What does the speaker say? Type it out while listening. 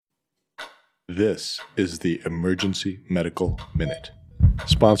This is the Emergency Medical Minute,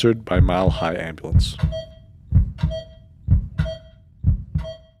 sponsored by Mile High Ambulance.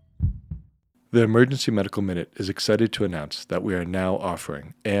 The Emergency Medical Minute is excited to announce that we are now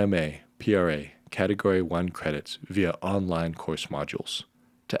offering AMA, PRA, Category 1 credits via online course modules.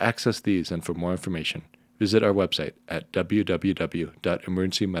 To access these and for more information, visit our website at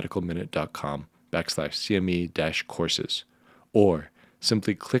www.emergencymedicalminute.com/CME-courses or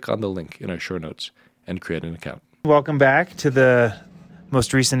simply click on the link in our show notes and create an account. Welcome back to the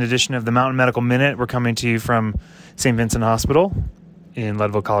most recent edition of the Mountain Medical Minute. We're coming to you from St. Vincent Hospital in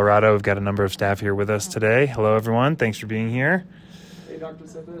Leadville, Colorado. We've got a number of staff here with us today. Hello, everyone. Thanks for being here. Hey, Dr.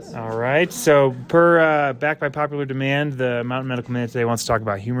 Sippis. All right. So, back by popular demand, the Mountain Medical Minute today wants to talk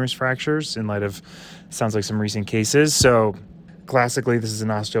about humerus fractures in light of, sounds like, some recent cases. So, classically, this is an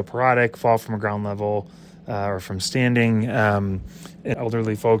osteoporotic fall from a ground level or from standing.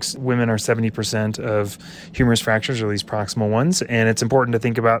 Elderly folks, women are 70% of humerus fractures, or at least proximal ones. And it's important to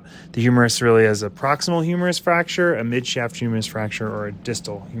think about the humerus really as a proximal humerus fracture, a mid-shaft humerus fracture, or a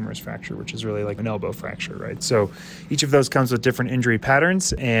distal humerus fracture, which is really like an elbow fracture, right? So each of those comes with different injury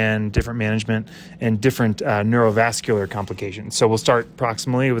patterns and different management and different neurovascular complications. So we'll start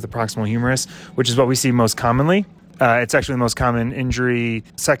proximally with the proximal humerus, which is what we see most commonly. It's actually the most common injury,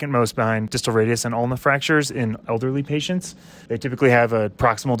 second most behind distal radius and ulna fractures in elderly patients. They typically have a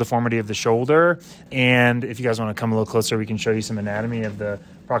proximal deformity of the shoulder. And if you guys want to come a little closer, we can show you some anatomy of the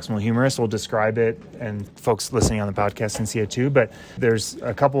proximal humerus. We'll describe it, and folks listening on the podcast can see it too. But there's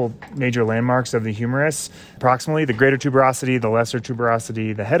a couple major landmarks of the humerus. Proximally, the greater tuberosity, the lesser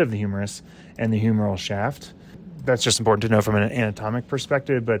tuberosity, the head of the humerus, and the humeral shaft. That's just important to know from an anatomic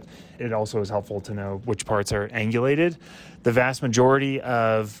perspective, but it also is helpful to know which parts are angulated. The vast majority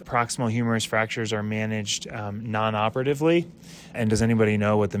of proximal humerus fractures are managed non-operatively. And does anybody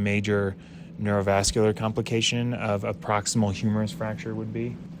know what the major neurovascular complication of a proximal humerus fracture would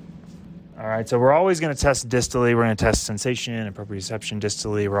be? All right, so we're always going to test distally. We're going to test sensation and proprioception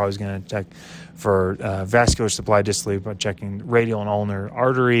distally. We're always going to check for vascular supply distally by checking radial and ulnar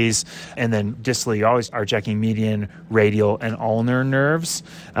arteries. And then distally, you always are checking median, radial, and ulnar nerves.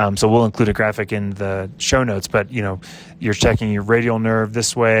 So we'll include a graphic in the show notes, but you're checking your radial nerve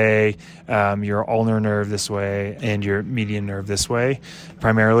this way, your ulnar nerve this way, and your median nerve this way,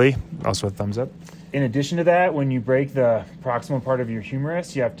 primarily. Also a thumbs up. In addition to that, when you break the proximal part of your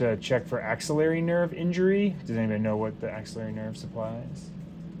humerus, you have to check for axillary nerve injury. Does anybody know what the axillary nerve supplies?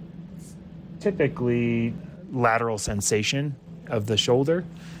 It's typically lateral sensation of the shoulder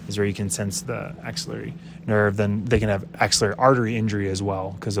is where you can sense the axillary nerve. Then they can have axillary artery injury as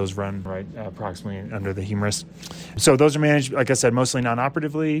well, because those run right proximally under the humerus. So those are managed, like I said, mostly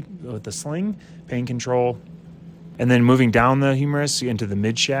non-operatively with the sling, pain control. And then moving down the humerus into the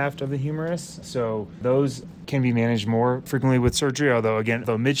midshaft of the humerus. So those can be managed more frequently with surgery, although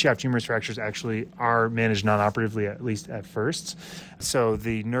midshaft humerus fractures actually are managed non-operatively, at least at first. So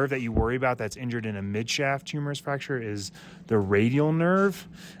the nerve that you worry about that's injured in a midshaft humerus fracture is the radial nerve.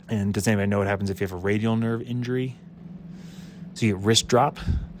 And does anybody know what happens if you have a radial nerve injury? So you get wrist drop.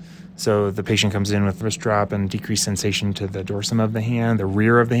 So the patient comes in with wrist drop and decreased sensation to the dorsum of the hand, the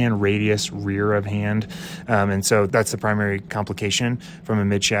rear of the hand, radius, rear of hand. And so that's the primary complication from a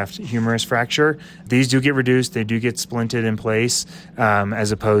midshaft humerus fracture. These do get reduced. They do get splinted in place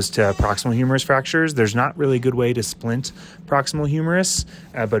as opposed to proximal humerus fractures. There's not really a good way to splint proximal humerus,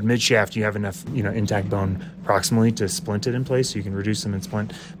 but midshaft you have enough intact bone proximally to splint it in place, so you can reduce them and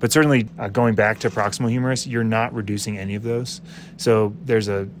splint. But certainly going back to proximal humerus, you're not reducing any of those. So there's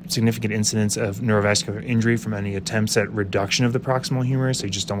a significant incidence of neurovascular injury from any attempts at reduction of the proximal humerus, so you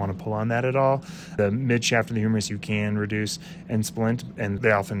just don't want to pull on that at all. The midshaft of the humerus you can reduce and splint, and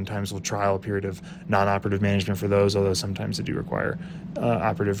they oftentimes will trial a period of non-operative management for those, although sometimes they do require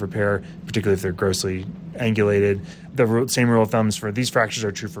operative repair, particularly if they're grossly angulated. The same rule of thumbs for these fractures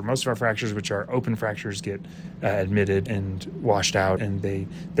are true for most of our fractures, which are open fractures get admitted and washed out, and they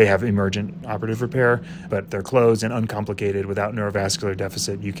have emergent operative repair, but they're closed and uncomplicated without neurovascular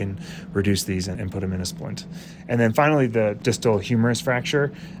deficit. You can reduce these and put them in a splint. And then finally, the distal humerus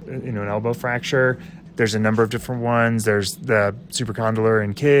fracture, an elbow fracture. There's a number of different ones. There's the supracondylar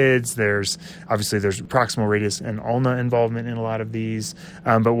in kids. There's proximal radius and ulna involvement in a lot of these.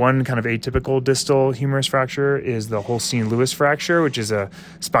 But one kind of atypical distal humerus fracture is the Holstein-Lewis fracture, which is a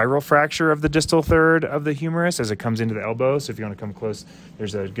spiral fracture of the distal third of the humerus as it comes into the elbow. So if you want to come close,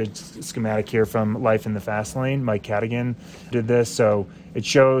 there's a good schematic here from Life in the Fast Lane. Mike Cadigan did this. So it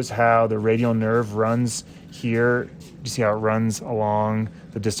shows how the radial nerve runs here. You see how it runs along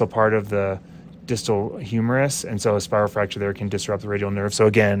the distal part of the distal humerus, and so a spiral fracture there can disrupt the radial nerve. So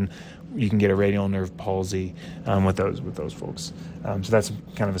again, you can get a radial nerve palsy with those folks. So that's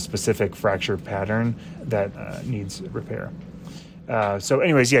kind of a specific fracture pattern that needs repair. So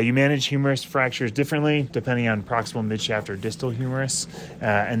anyways, you manage humerus fractures differently depending on proximal, midshaft, or distal humerus.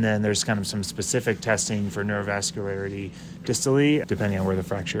 And then there's kind of some specific testing for neurovascularity distally depending on where the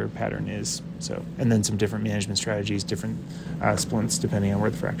fracture pattern is. So, and then some different management strategies, different splints depending on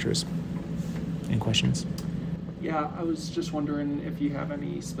where the fracture is. Any questions? Yeah, I was just wondering if you have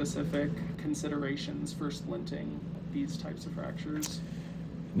any specific considerations for splinting these types of fractures.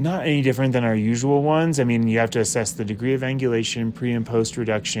 Not any different than our usual ones. I mean, you have to assess the degree of angulation, pre and post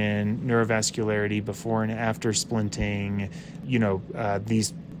reduction, neurovascularity before and after splinting.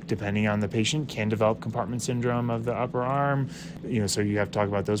 These, depending on the patient, can develop compartment syndrome of the upper arm. So you have to talk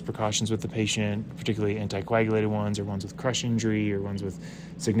about those precautions with the patient, particularly anticoagulated ones or ones with crush injury or ones with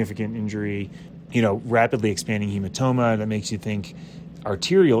significant injury. Rapidly expanding hematoma that makes you think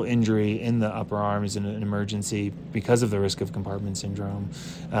arterial injury in the upper arm is an emergency because of the risk of compartment syndrome.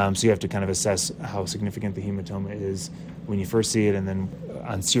 So you have to kind of assess how significant the hematoma is when you first see it, and then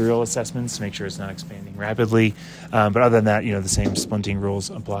on serial assessments to make sure it's not expanding rapidly. But other than that, the same splinting rules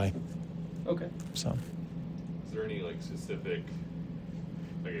apply. Okay. So, is there any specific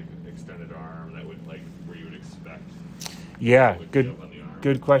extended arm that would where you would expect? Yeah, would good. be up on the arm?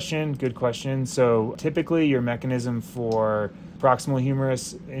 Good question. So typically your mechanism for proximal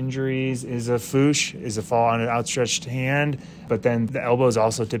humerus injuries is a foosh, is a fall on an outstretched hand, but then the elbow is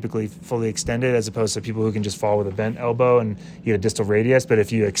also typically fully extended as opposed to people who can just fall with a bent elbow and you get a distal radius. But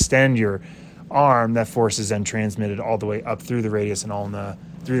if you extend your arm, that force is then transmitted all the way up through the radius and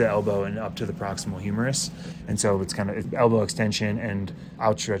through the elbow and up to the proximal humerus. And so it's kind of elbow extension and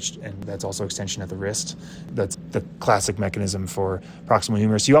outstretched, and that's also extension at the wrist. That's the classic mechanism for proximal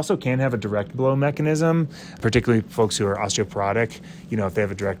humerus. You also can have a direct blow mechanism, particularly folks who are osteoporotic, if they have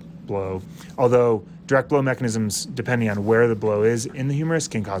a direct blow. Although direct blow mechanisms, depending on where the blow is in the humerus,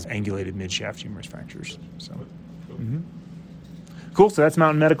 can cause angulated midshaft humerus fractures. So, Cool. So that's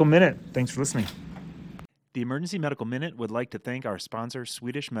Mountain Medical Minute. Thanks for listening. The Emergency Medical Minute would like to thank our sponsor,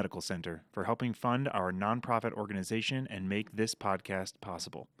 Swedish Medical Center, for helping fund our nonprofit organization and make this podcast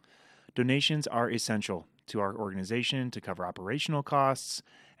possible. Donations are essential to our organization to cover operational costs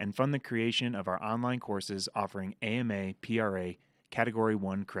and fund the creation of our online courses offering AMA PRA Category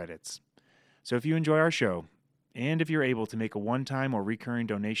 1 credits. So if you enjoy our show, and if you're able to make a one-time or recurring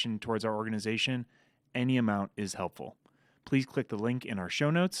donation towards our organization, any amount is helpful. Please click the link in our show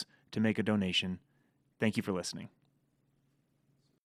notes to make a donation. Thank you for listening.